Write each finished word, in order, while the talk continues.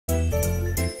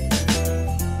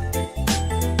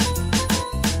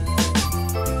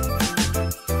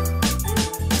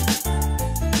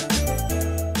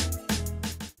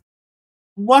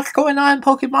What's going on,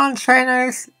 Pokemon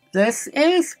trainers? This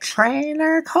is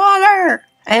Trainer Connor,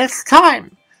 and it's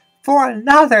time for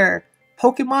another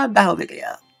Pokemon battle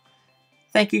video.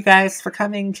 Thank you guys for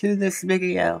coming to this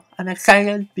video. I'm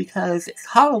excited because it's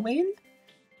Halloween.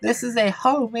 This is a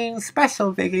Halloween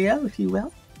special video, if you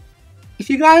will. If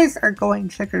you guys are going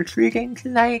trick-or-treating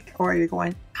tonight, or you're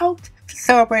going out to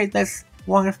celebrate this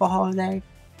wonderful holiday,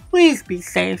 please be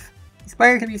safe. It's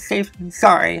better to be safe than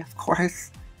sorry, of course.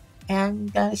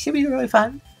 And it should be really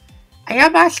fun. I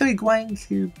am actually going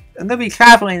to be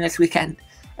traveling this weekend,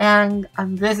 and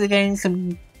I'm visiting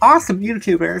some awesome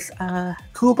YouTubers.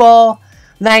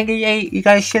 Kubal98, you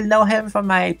guys should know him from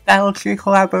my Battle Tree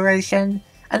collaboration.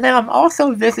 And then I'm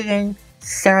also visiting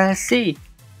Sarah C.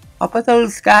 I'll put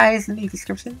those guys in the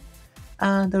description.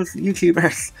 Those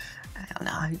YouTubers. I don't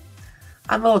know,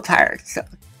 I'm a little tired, so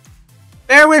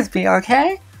bear with me,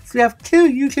 okay? So we have two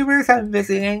YouTubers I'm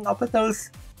visiting. I'll put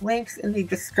those links in the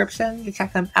description to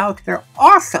check them out. They're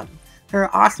awesome. They're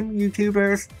awesome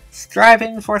YouTubers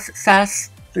striving for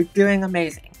success. They're doing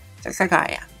amazing, just like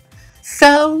I am.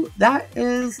 So that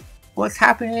is what's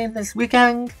happening this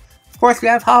weekend. Of course, we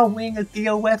have Halloween to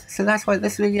deal with, so that's what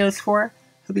this video is for.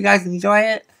 Hope you guys enjoy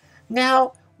it.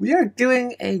 Now, we are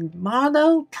doing a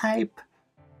mono-type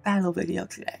battle video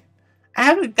today. I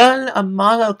haven't done a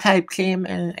mono-type team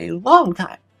in a long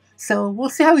time, so we'll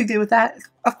see how we do with that.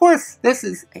 Of course, this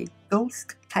is a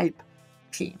ghost-type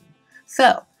team.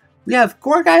 So, we have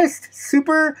Gourgeist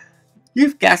Super,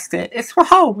 you've guessed it, it's for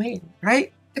Halloween,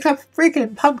 right? It's a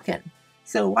freaking pumpkin.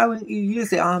 So why wouldn't you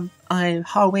use it on a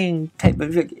Halloween type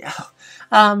of video?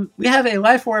 We have a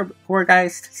Life Orb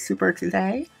Gourgeist Super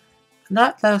today.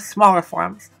 Not the smaller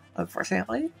forms,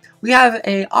 unfortunately. We have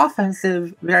a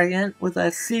offensive variant with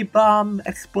a Seed Bomb,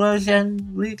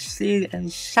 Explosion, Leech Seed,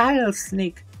 and Shadow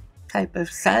Sneak type of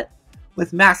set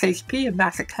with max HP and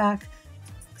max attack,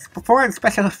 support and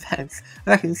special defense, if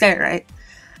I can say it right.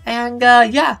 And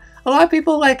yeah, a lot of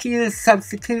people like to use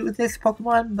Substitute with this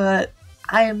Pokemon, but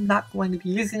I am not going to be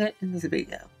using it in this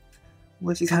video,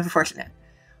 which is unfortunate.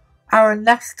 Our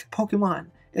next Pokemon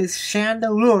is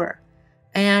Chandelure,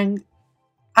 and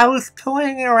I was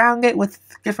toying around it with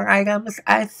different items.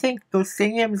 I think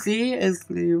Gosinium Z is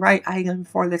the right item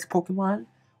for this Pokemon.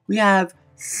 We have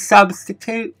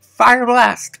Substitute, Fire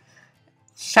Blast,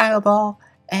 Shadow Ball,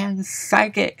 and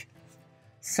Psychic.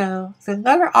 So it's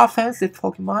another offensive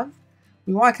Pokemon.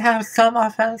 We want to have some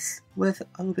offense with a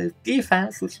little bit of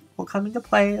defense, which will come into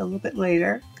play a little bit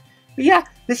later. But yeah,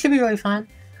 this should be really fun.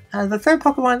 The third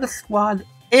Pokemon in the squad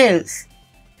is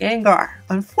Gengar.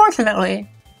 Unfortunately,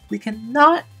 we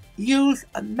cannot use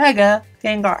a Mega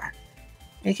Gengar.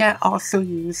 We can't also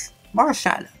use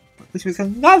Marshadow, which was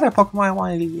another Pokemon I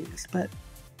wanted to use, but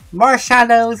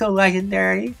Marshadow is a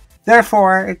legendary,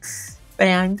 therefore it's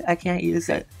banned, I can't use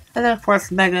it. And then of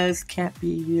course Megas can't be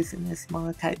used in this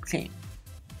monotype team.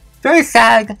 Very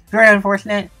sad, very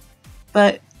unfortunate,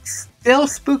 but still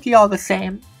spooky all the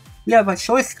same. We have a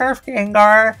Choice Scarf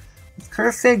Gengar with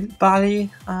Cursed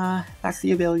Body, that's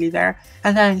the ability there.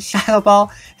 And then Shadow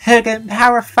Ball, Hidden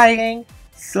Power Fighting,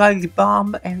 Sludge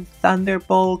Bomb, and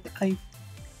Thunderbolt. I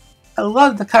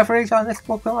love the coverage on this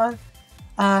Pokemon.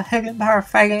 Hidden Power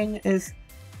Fighting is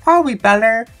probably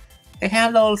better. It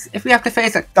handles, if we have to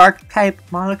face a dark type,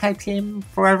 monotype team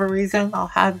for whatever reason, I'll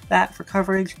have that for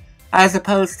coverage, as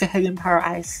opposed to Hidden Power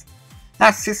Ice.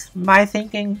 That's just my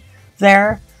thinking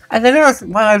there. And then there was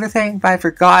one other thing, but I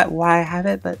forgot why I have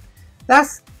it, but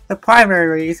that's the primary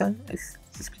reason. It's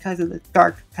just because of the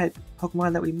dark type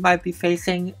Pokemon that we might be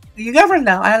facing. You never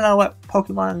know, I don't know what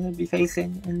Pokemon I'm going to be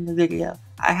facing in the video.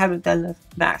 I haven't done the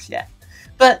match yet.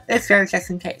 But it's there just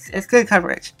in case. It's good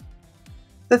coverage.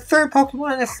 The third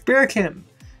Pokemon is Spiritomb.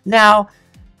 Now,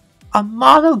 a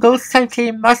mono ghost type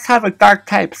team must have a dark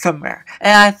type somewhere.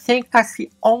 And I think that's the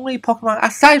only Pokemon,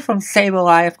 aside from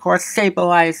Sableye, of course.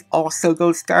 Sableye is also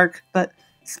ghost dark. But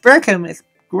Spiritomb is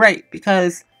great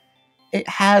because it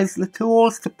has the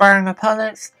tools to burn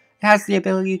opponents. It has the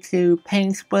ability to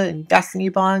Pain Split and Destiny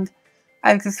Bond.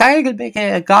 I've decided to make it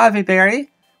a Agave Berry,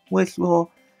 which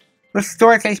will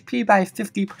restore its HP by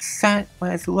 50%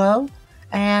 when it's low.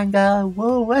 And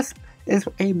Will-O-Wisp is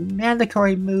a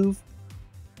mandatory move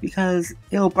because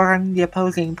it'll burn the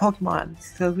opposing Pokemon.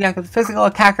 So if you have a physical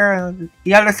attacker on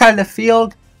the other side of the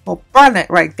field, we'll burn it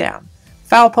right down.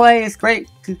 Foul Play is great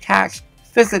to catch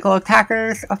physical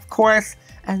attackers, of course,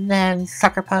 and then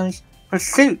Sucker Punch,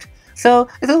 Pursuit. So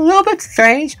it's a little bit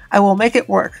strange. I will make it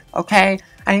work, okay?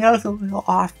 I know it's a little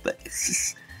off, but it's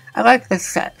just, I like this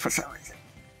set for some reason.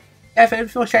 We have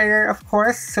Infiltrator, of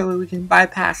course, so we can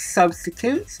bypass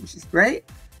substitutes, which is great.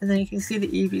 And then you can see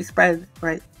the EV spread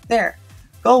right there.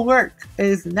 Go Work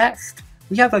is next.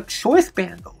 We have a Choice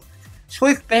Band Go Work.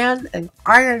 Choice Band and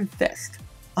Iron Fist.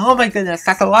 Oh my goodness,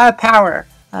 that's a lot of power.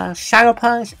 Shadow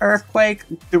Punch, Earthquake,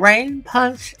 Drain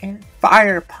Punch, and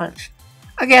Fire Punch.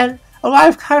 Again, a lot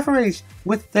of coverage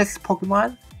with this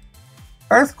Pokemon.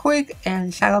 Earthquake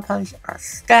and Shadow Punch are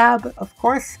Stab, of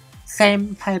course.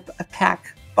 Same type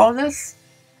attack bonus.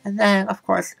 And then, of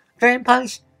course, Drain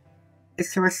Punch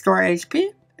is to restore HP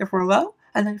if we're low.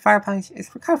 And then Fire Punch is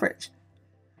for coverage.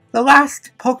 The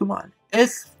last Pokemon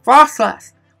is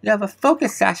Frostlass. We have a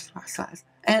Focus Sash Frostlass.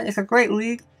 And it's a great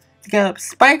league to get up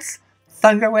Spikes,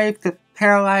 Thunder Wave to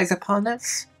paralyze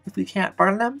opponents if we can't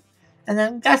burn them, and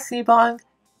then Destiny Bond,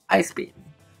 Ice Beam.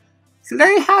 So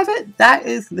there you have it. That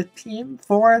is the team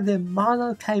for the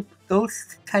Mono-type,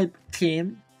 Ghost-type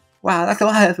team. Wow, that's a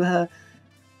lot of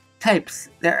types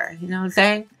there, you know what I'm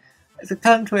saying? It's a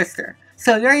tongue twister.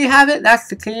 So there you have it. That's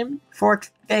the team for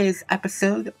today's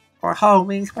episode, or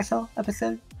Halloween special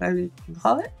episode, whatever you can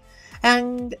call it.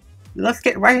 And let's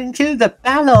get right into the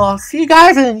battle. I'll see you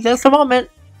guys in just a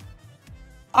moment.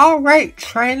 Alright,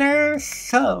 trainers.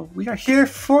 So, we are here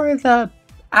for the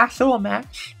actual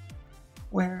match,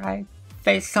 where I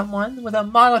face someone with a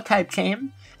Mono-type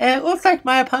team. And it looks like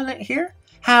my opponent here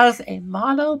has a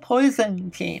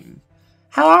Mono-Poison team.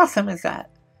 How awesome is that?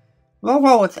 We'll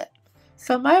roll with it.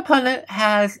 So my opponent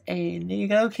has a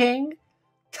Nidoking,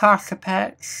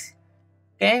 Toxapex,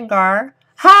 Gengar.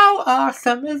 How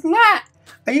awesome is that?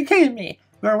 Are you kidding me?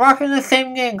 We're rocking the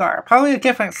same Gengar, probably a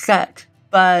different set,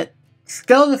 but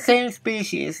still the same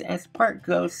species, and it's part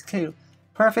ghost too.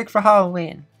 Perfect for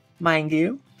Halloween, mind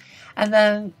you. And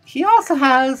then he also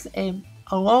has a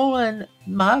Alolan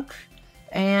Muck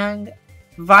and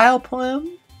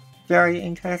Vileplume. Very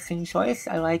interesting choice,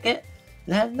 I like it.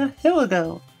 Then the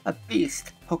Hiligo, a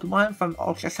beast Pokemon from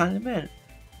Ultra Sun and Moon.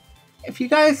 If you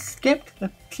guys skipped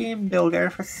the team builder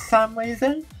for some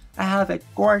reason, I have a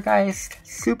Gourgeist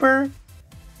Super.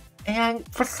 And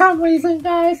for some reason,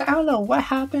 guys, I don't know what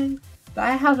happened, but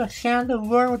I have a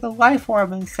Chandelure with a Life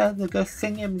Orb instead of the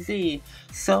Gosinium Z.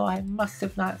 So I must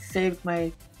have not saved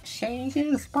my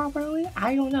changes properly?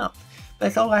 I don't know. But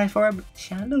it's a Life Orb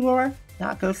Chandelure,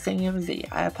 not Gosinium Z.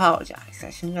 I apologize. I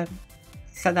shouldn't have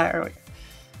said that earlier.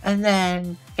 And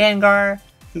then Gengar,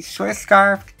 who's Short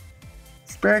Scarfed,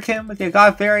 Spiritomb with the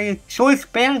Godberry Choice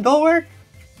Band Go Work,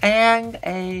 and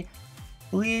a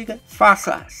League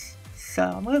Frostlass. So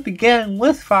I'm going to begin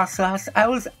with Frostlass. I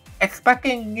was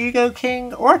expecting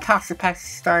Nidoking or Toxapex to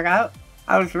start out.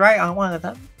 I was right on one of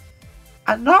them.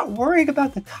 I'm not worried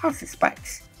about the Toxic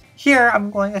Spikes. Here I'm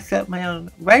going to set my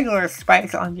own regular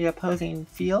spikes on the opposing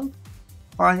field,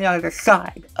 or on the other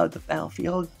side of the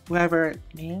battlefield, whatever it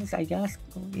means, I guess.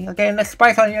 You know, getting the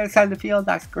spikes on the other side of the field,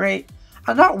 that's great.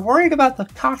 I'm not worried about the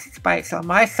Toxic Spikes on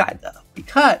my side though,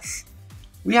 because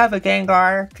we have a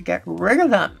Gengar to get rid of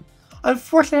them.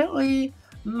 Unfortunately,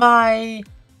 my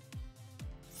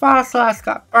Frostlass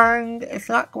got burned. It's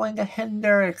not going to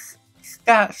hinder its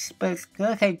stats, but it's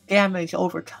going to take damage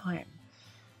over time.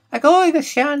 I go with the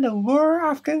Chandelure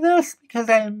after this because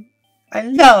I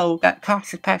know that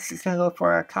Toxapex is going to go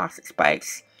for our Toxic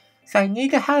Spikes. So I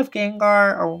need to have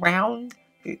Gengar around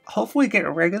to hopefully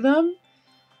get rid of them.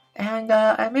 And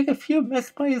I make a few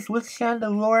misplays with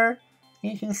Chandelure.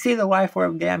 You can see the Life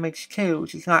Orb damage too,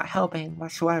 which is not helping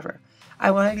whatsoever.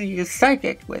 I wanted to use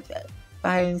Psychic with it, but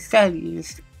I instead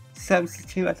used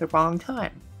Substitute at the wrong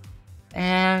time.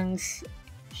 And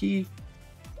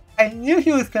I knew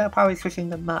he was going to probably switch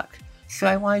into Muck, so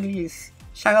I wanted to use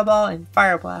Shadow Ball and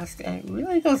Fire Blast, and it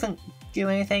really doesn't do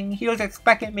anything. He was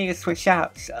expecting me to switch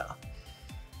out, so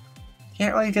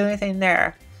can't really do anything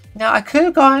there. Now, I could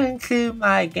have gone into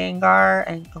my Gengar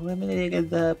and eliminated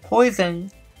the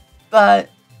poison, but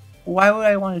why would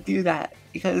I want to do that?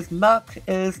 Because Muck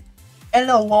is, in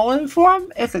a Alolan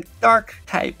form, it's a dark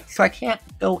type, so I can't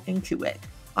go into it.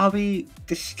 I'll be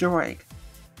destroyed.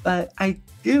 But I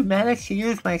do manage to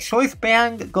use my Choice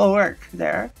Band Go Work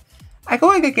there. I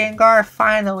go into Gengar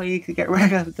finally to get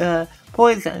rid of the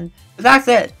poison, but that's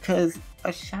it, because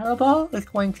a Shadow Ball is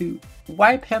going to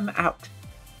wipe him out.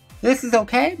 This is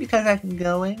okay because I can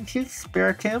go into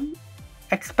Spiritomb,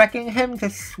 expecting him to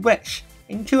switch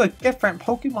into a different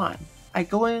Pokemon. I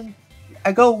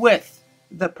go with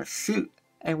the Pursuit,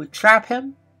 and we trap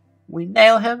him, we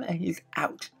nail him, and he's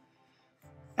out.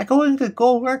 I go into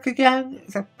Go Work again.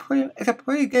 It's a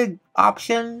pretty good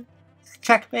option.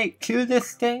 Checkmate to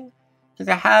this thing. Because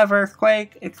I have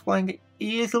Earthquake, it's going to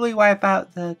easily wipe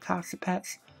out the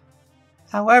Toxapex.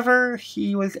 However,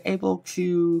 he was able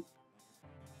to...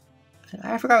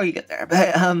 I forgot what you get there,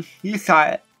 but you saw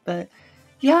it. But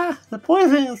yeah, the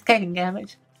poison is taking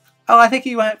damage. Oh, I think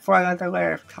he went for another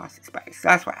layer of toxic spikes.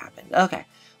 That's what happened. Okay.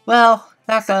 Well,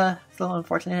 that's a little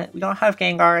unfortunate. We don't have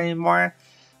Gengar anymore,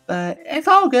 but it's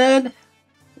all good.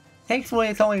 Thankfully,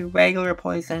 it's only regular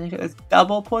poison. If it was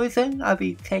double poison, I'd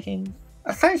be taking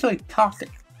essentially toxic,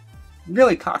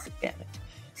 really toxic damage.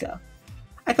 So,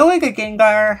 I go into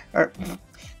Gengar, or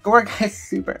Gorgai's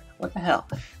Super. What the hell?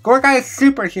 Gorgai's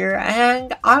Super here,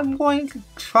 and I'm going to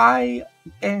try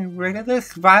getting rid of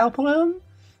this Vileplume,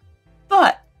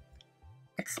 but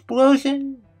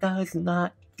Explosion does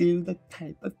not do the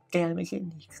type of damage it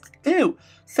needs to do.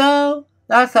 So,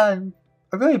 that's a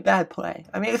really bad play.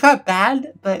 I mean, it's not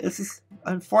bad, but it's just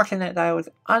unfortunate that I was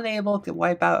unable to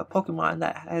wipe out a Pokemon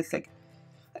that has, like,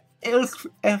 it was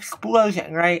an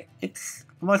Explosion, right? It's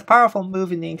the most powerful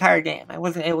move in the entire game. I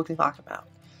wasn't able to knock him out.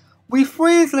 We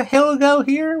freeze the Hiligo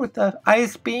here with the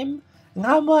Ice Beam, and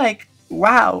I'm like,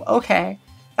 wow, okay,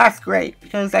 that's great,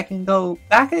 because I can go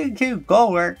back into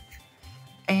Golurk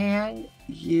and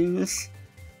use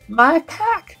my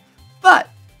attack. But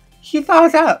he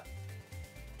thaws out.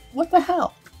 What the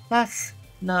hell? That's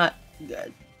not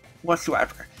good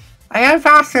whatsoever. I am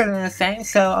faster than this thing,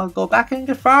 so I'll go back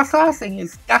into Frostlass and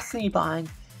use Destiny Bond.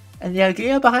 And the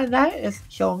idea behind that is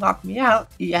he'll knock me out,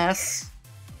 yes,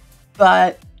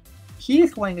 but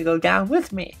he's going to go down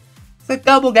with me. So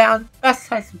double down, best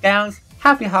types of downs.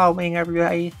 Happy Halloween,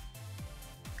 everybody.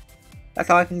 That's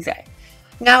all I can say.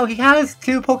 Now, he has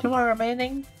 2 Pokemon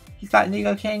remaining. He's got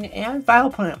Nidoking and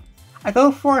Vileplume. I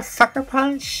go for a Sucker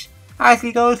Punch as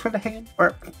he goes for the hidden,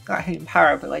 or not hidden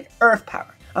power, but like Earth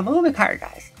Power. I'm a little bit tired,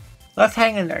 guys. Let's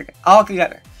hang in there all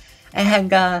together.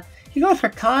 And he goes for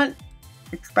Taunt,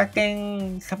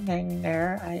 expecting something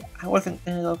there. I wasn't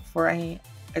gonna go for any.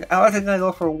 I wasn't gonna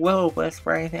go for Will-O-Wisp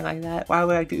or anything like that. Why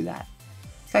would I do that?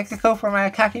 So I just go for my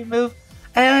attacking move.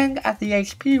 And at the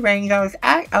HP range I was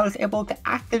at, I was able to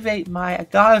activate my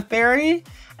Agave Berry,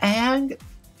 and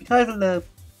because of the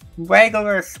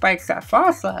regular spikes that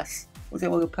Frostlass was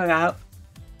able to put out,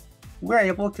 we're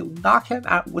able to knock him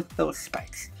out with those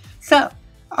spikes. So,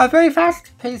 a very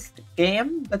fast-paced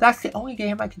game, but that's the only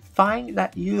game I could find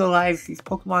that utilized these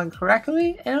Pokemon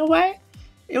correctly, in a way.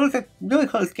 It was a really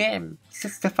close game.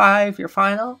 6-5, your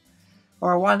final,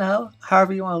 or 1-0,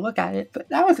 however you want to look at it, but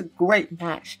that was a great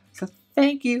match. So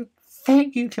thank you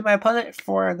to my opponent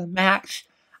for the match.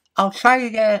 I'll try to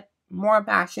get more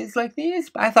matches like these,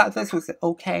 but I thought this was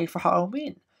okay for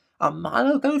Halloween. A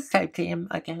mono ghost type team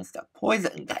against a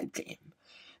poison type team.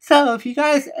 So if you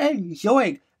guys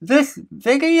enjoyed this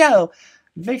video,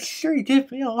 make sure you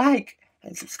give me a like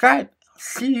and subscribe. I'll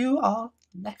see you all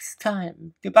next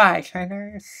time. Goodbye,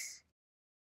 trainers.